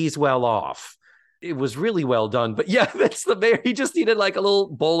see he's well off. It was really well done. But yeah, that's the mayor. He just needed like a little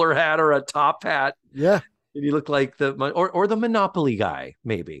bowler hat or a top hat. Yeah. And he looked like the Monopoly guy,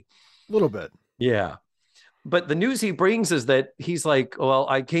 maybe. A little bit. Yeah. But the news he brings is that he's like, well,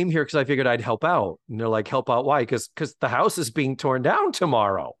 I came here because I figured I'd help out. And they're like, help out? Why? Because the house is being torn down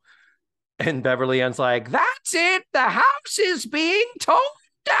tomorrow. And Beverly Ann's like, that's it. The house is being torn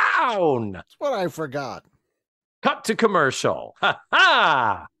down. That's what I forgot. Cut to commercial. Ha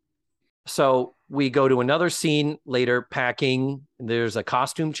ha. So we go to another scene later, packing. There's a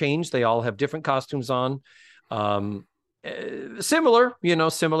costume change. They all have different costumes on. Similar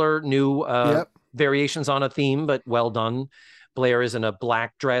new variations on a theme, but well done. Blair is in a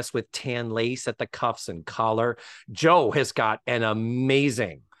black dress with tan lace at the cuffs and collar. Joe has got an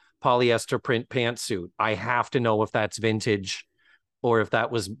amazing polyester print pantsuit. I have to know if that's vintage or if that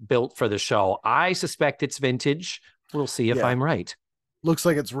was built for the show. I suspect it's vintage. We'll see if I'm right. Looks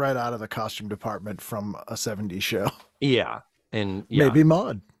like it's right out of the costume department from a 70s show. Yeah. And maybe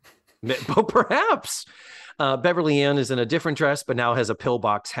Maude. Perhaps. Beverly Ann is in a different dress, but now has a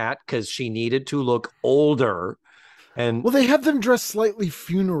pillbox hat because she needed to look older. And they have them dressed slightly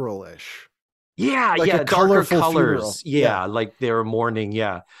funeral-ish. Yeah, like darker colors. Funeral. Yeah, like they're mourning.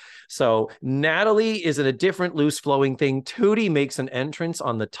 Yeah. So Natalie is in a different loose flowing thing. Tootie makes an entrance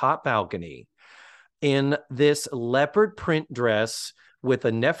on the top balcony in this leopard print dress with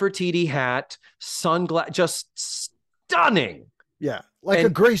a Nefertiti hat, sunglasses, just stunning. Yeah, like a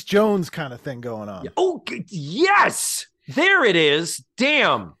Grace Jones kind of thing going on. Oh, yes. There it is.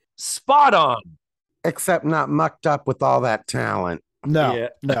 Damn. Spot on. Except not mucked up with all that talent. No.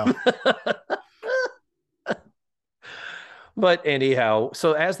 But anyhow,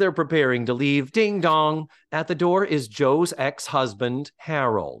 so as they're preparing to leave, ding dong, at the door is Joe's ex-husband,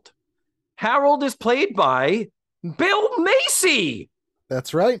 Harold. Harold is played by Bill Macy.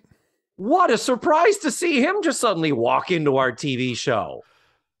 That's right. What a surprise to see him just suddenly walk into our TV show.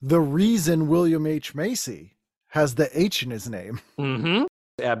 The reason William H. Macy has the H in his name. Mm-hmm.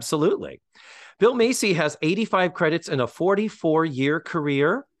 Absolutely. Bill Macy has 85 credits in a 44-year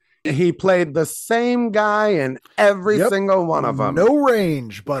career. He played the same guy in every single one of them. No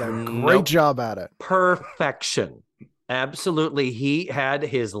range, but a great job at it. Perfection. Absolutely. He had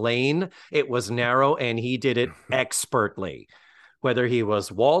his lane. It was narrow, and he did it expertly. Whether he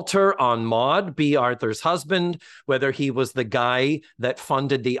was Walter on Maude, B. Arthur's husband, whether he was the guy that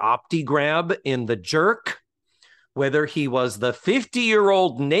funded the OptiGrab in The Jerk, whether he was the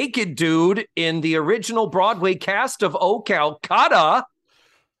 50-year-old naked dude in the original Broadway cast of Oh Calcutta.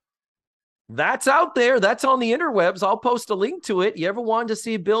 That's out there. That's on the interwebs. I'll post a link to it. You ever wanted to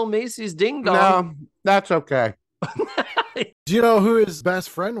see Bill Macy's Ding Dong? No, that's okay. Do you know who his best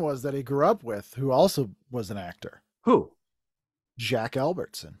friend was that he grew up with, who also was an actor? Who? Jack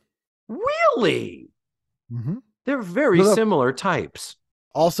Albertson. Really? Mm-hmm. They're very similar types.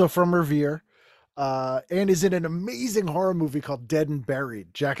 Also from Revere. and is in an amazing horror movie called Dead and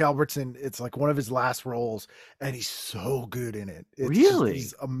Buried. Jack Albertson, it's like one of his last roles, and he's so good in it.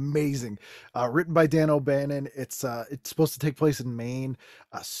 He's amazing. Written by Dan O'Bannon. It's supposed to take place in Maine.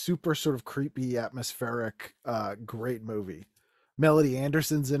 A super sort of creepy, atmospheric, great movie. Melody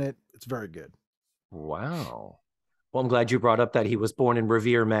Anderson's in it. It's very good. Wow. Well, I'm glad you brought up that he was born in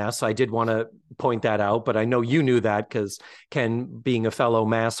Revere, Mass. I did want to point that out, but I know you knew that because Ken, being a fellow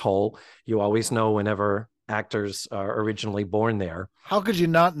Masshole, you always know whenever actors are originally born there. How could you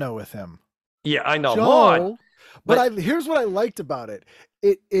not know with him? Yeah, I know. Joe, but here's what I liked about it.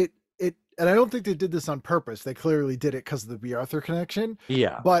 It, and I don't think they did this on purpose. They clearly did it because of the B. Arthur connection.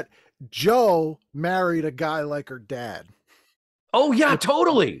 Yeah. But Joe married a guy like her dad. Oh, yeah,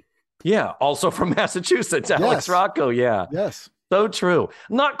 totally. Yeah, also from Massachusetts, Alex Rocco. Yeah. Yes. So true.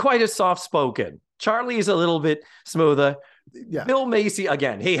 Not quite as soft-spoken. Charlie's a little bit smoother. Yeah. Bill Macy,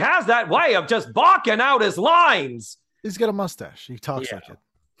 again, he has that way of just barking out his lines. He's got a mustache. He talks like it.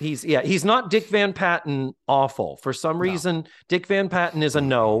 He's not Dick Van Patten awful. For some reason, Dick Van Patten is a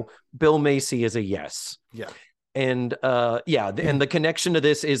no. Bill Macy is a yes. Yeah. And and the connection to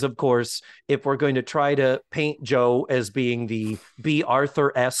this is, of course, if we're going to try to paint Joe as being the B.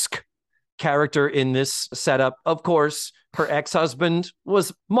 Arthur-esque character in this setup, of course, her ex-husband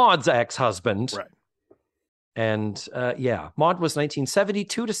was Maud's ex-husband. Right. And Maud was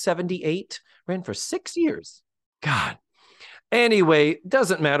 1972 to 78, ran for 6 years. God. Anyway,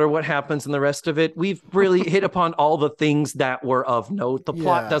 doesn't matter what happens in the rest of it. We've really hit upon all the things that were of note. The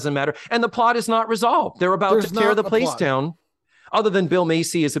plot doesn't matter. And the plot is not resolved. They're about to tear the place down. Other than Bill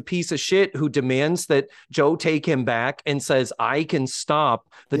Macy is a piece of shit who demands that Joe take him back and says, I can stop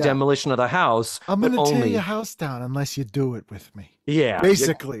the demolition of the house. I'm going to tear your house down unless you do it with me. Yeah.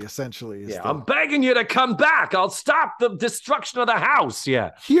 Basically, essentially. I'm begging you to come back. I'll stop the destruction of the house.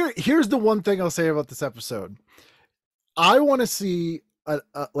 Yeah. Here's the one thing I'll say about this episode. I want to see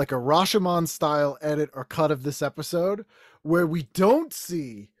like a Rashomon style edit or cut of this episode where we don't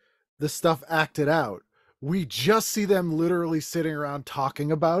see the stuff acted out. We just see them literally sitting around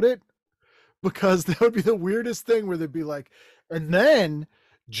talking about it, because that would be the weirdest thing where they'd be like, and then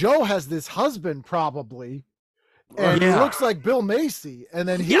Joe has this husband probably, and he looks like Bill Macy. And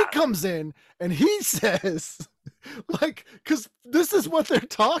then he comes in and he says, like, because this is what they're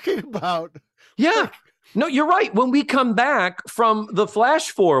talking about. Yeah. Like, no, you're right. When we come back from the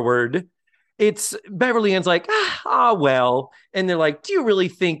flash forward, it's Beverly Ann's like, well. And they're like, do you really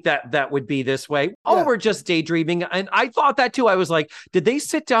think that would be this way? Oh, we're just daydreaming. And I thought that too. I was like, did they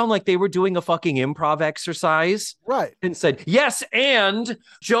sit down like they were doing a fucking improv exercise? Right. And said, yes. And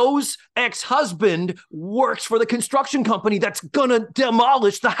Joe's ex-husband works for the construction company that's gonna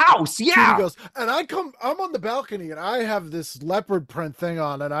demolish the house. Yeah. He goes, and I'm on the balcony and I have this leopard print thing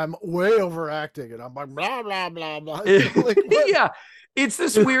on and I'm way overacting. And I'm like, blah, blah, blah, blah. Like, yeah. It's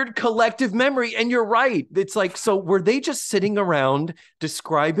this weird collective memory. And you're right. It's like, so were they just sitting around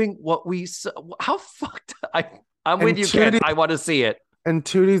describing what we saw? How fucked? I'm with you, Ken. I want to see it. And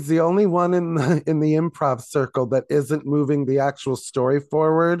Tootie's the only one in the improv circle that isn't moving the actual story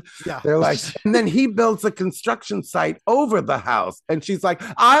forward. Yeah. They're like, and then he builds a construction site over the house. And she's like,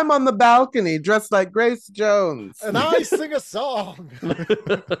 I'm on the balcony dressed like Grace Jones. And I sing a song. And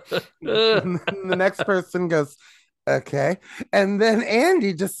the next person goes, okay. And then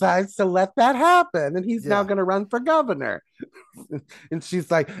Andy decides to let that happen. And he's now going to run for governor. And she's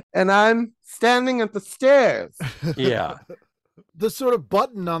like, and I'm standing at the stairs. Yeah. The sort of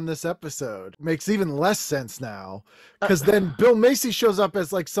button on this episode makes even less sense now, because then Bill Macy shows up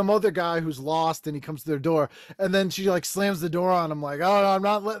as like some other guy who's lost and he comes to their door and then she like slams the door on him like, oh, no, I'm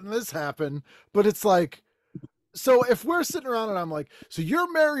not letting this happen. But it's like, so if we're sitting around and I'm like, so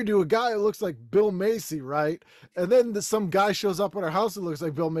you're married to a guy who looks like Bill Macy, right? And then some guy shows up at our house that looks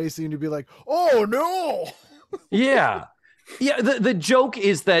like Bill Macy and you'd be like, oh no. Yeah. Yeah, the joke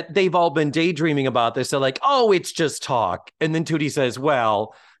is that they've all been daydreaming about this. They're like, oh, it's just talk. And then Tootie says,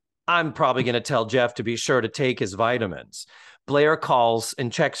 well, I'm probably going to tell Jeff to be sure to take his vitamins. Blair calls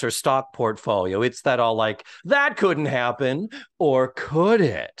and checks her stock portfolio. It's that all like, that couldn't happen, or could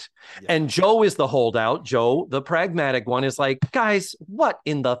it? Yeah. And Joe is the holdout. Joe, the pragmatic one, is like, guys, what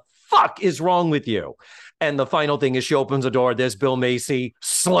in the fuck is wrong with you? And the final thing is she opens the door. There's Bill Macy.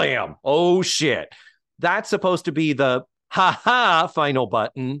 Slam. Oh, shit. That's supposed to be the final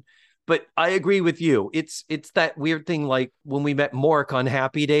button. But I agree with you. It's that weird thing like when we met Mork on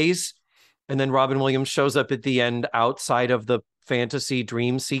Happy Days and then Robin Williams shows up at the end outside of the fantasy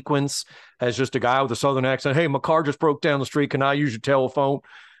dream sequence as just a guy with a southern accent. Hey, my car just broke down the street. Can I use your telephone?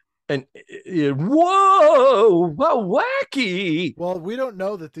 And whoa, wacky. Well, we don't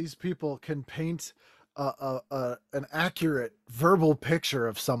know that these people can paint an accurate verbal picture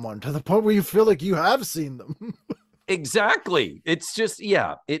of someone to the point where you feel like you have seen them. Exactly. It's just,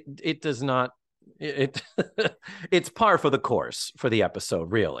 it does not, it's par for the course for the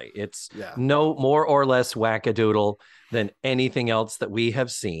episode, really. It's no more or less wackadoodle than anything else that we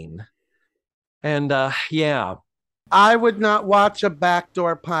have seen. And I would not watch a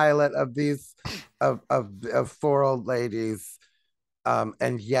backdoor pilot of these of four old ladies.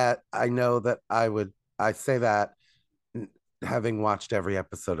 And yet I know that I say that having watched every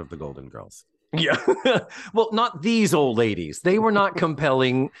episode of The Golden Girls. Yeah. Well, not these old ladies. They were not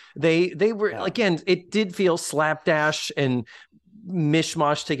compelling. They were, again, it did feel slapdash and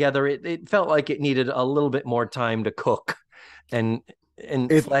mishmash together. It felt like it needed a little bit more time to cook and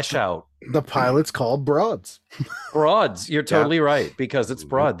flesh out. The pilot's called Broads. Broads. You're totally right, because it's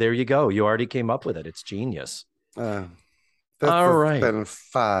broad. There you go. You already came up with it. It's genius. All right. It's been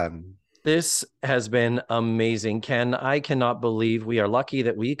fun. This has been amazing, Ken. I cannot believe we are lucky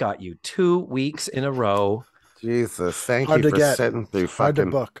that we got you 2 weeks in a row. Jesus, thank you for sitting through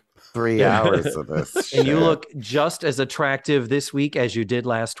fucking 3 hours of this. And you look just as attractive this week as you did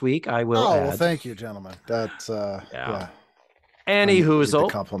last week. I will add. Well, thank you, gentlemen. That's Annie Hoozle.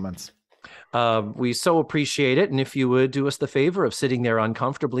 Compliments. We so appreciate it. And if you would do us the favor of sitting there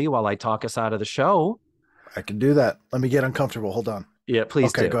uncomfortably while I talk us out of the show. I can do that. Let me get uncomfortable. Hold on. Yeah,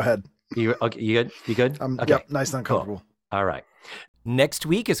 please do. Okay, go ahead. You good? You good? Okay. Yep, nice and uncomfortable. Cool. All right. Next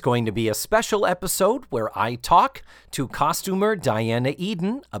week is going to be a special episode where I talk to costumer Diana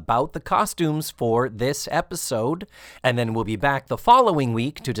Eden about the costumes for this episode. And then we'll be back the following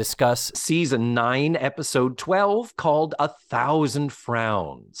week to discuss season 9, episode 12, called 1,000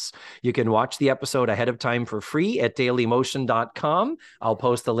 Frowns. You can watch the episode ahead of time for free at dailymotion.com. I'll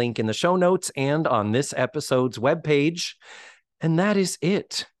post the link in the show notes and on this episode's webpage. And that is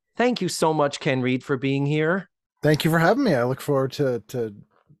it. Thank you so much, Ken Reed, for being here. Thank you for having me. I look forward to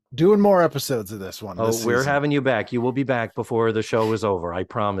doing more episodes of this one. We're having you back. You will be back before the show is over. I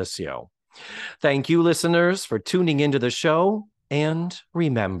promise you. Thank you, listeners, for tuning into the show. And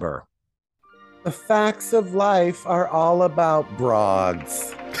remember, the facts of life are all about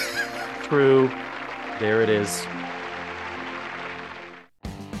broads. True. There it is.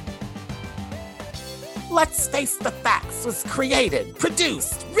 Let's Face the Facts was created,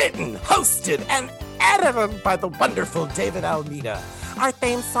 produced, written, hosted, and edited by the wonderful David Almeida. Our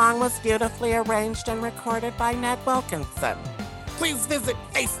theme song was beautifully arranged and recorded by Ned Wilkinson. Please visit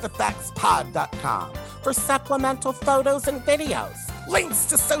FaceTheFactsPod.com for supplemental photos and videos, links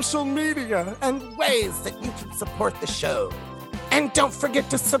to social media, and ways that you can support the show. And don't forget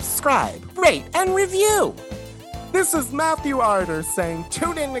to subscribe, rate, and review. This is Matthew Arder saying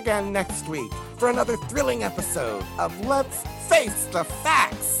tune in again next week for another thrilling episode of Let's Face the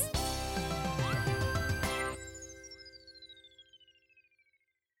Facts.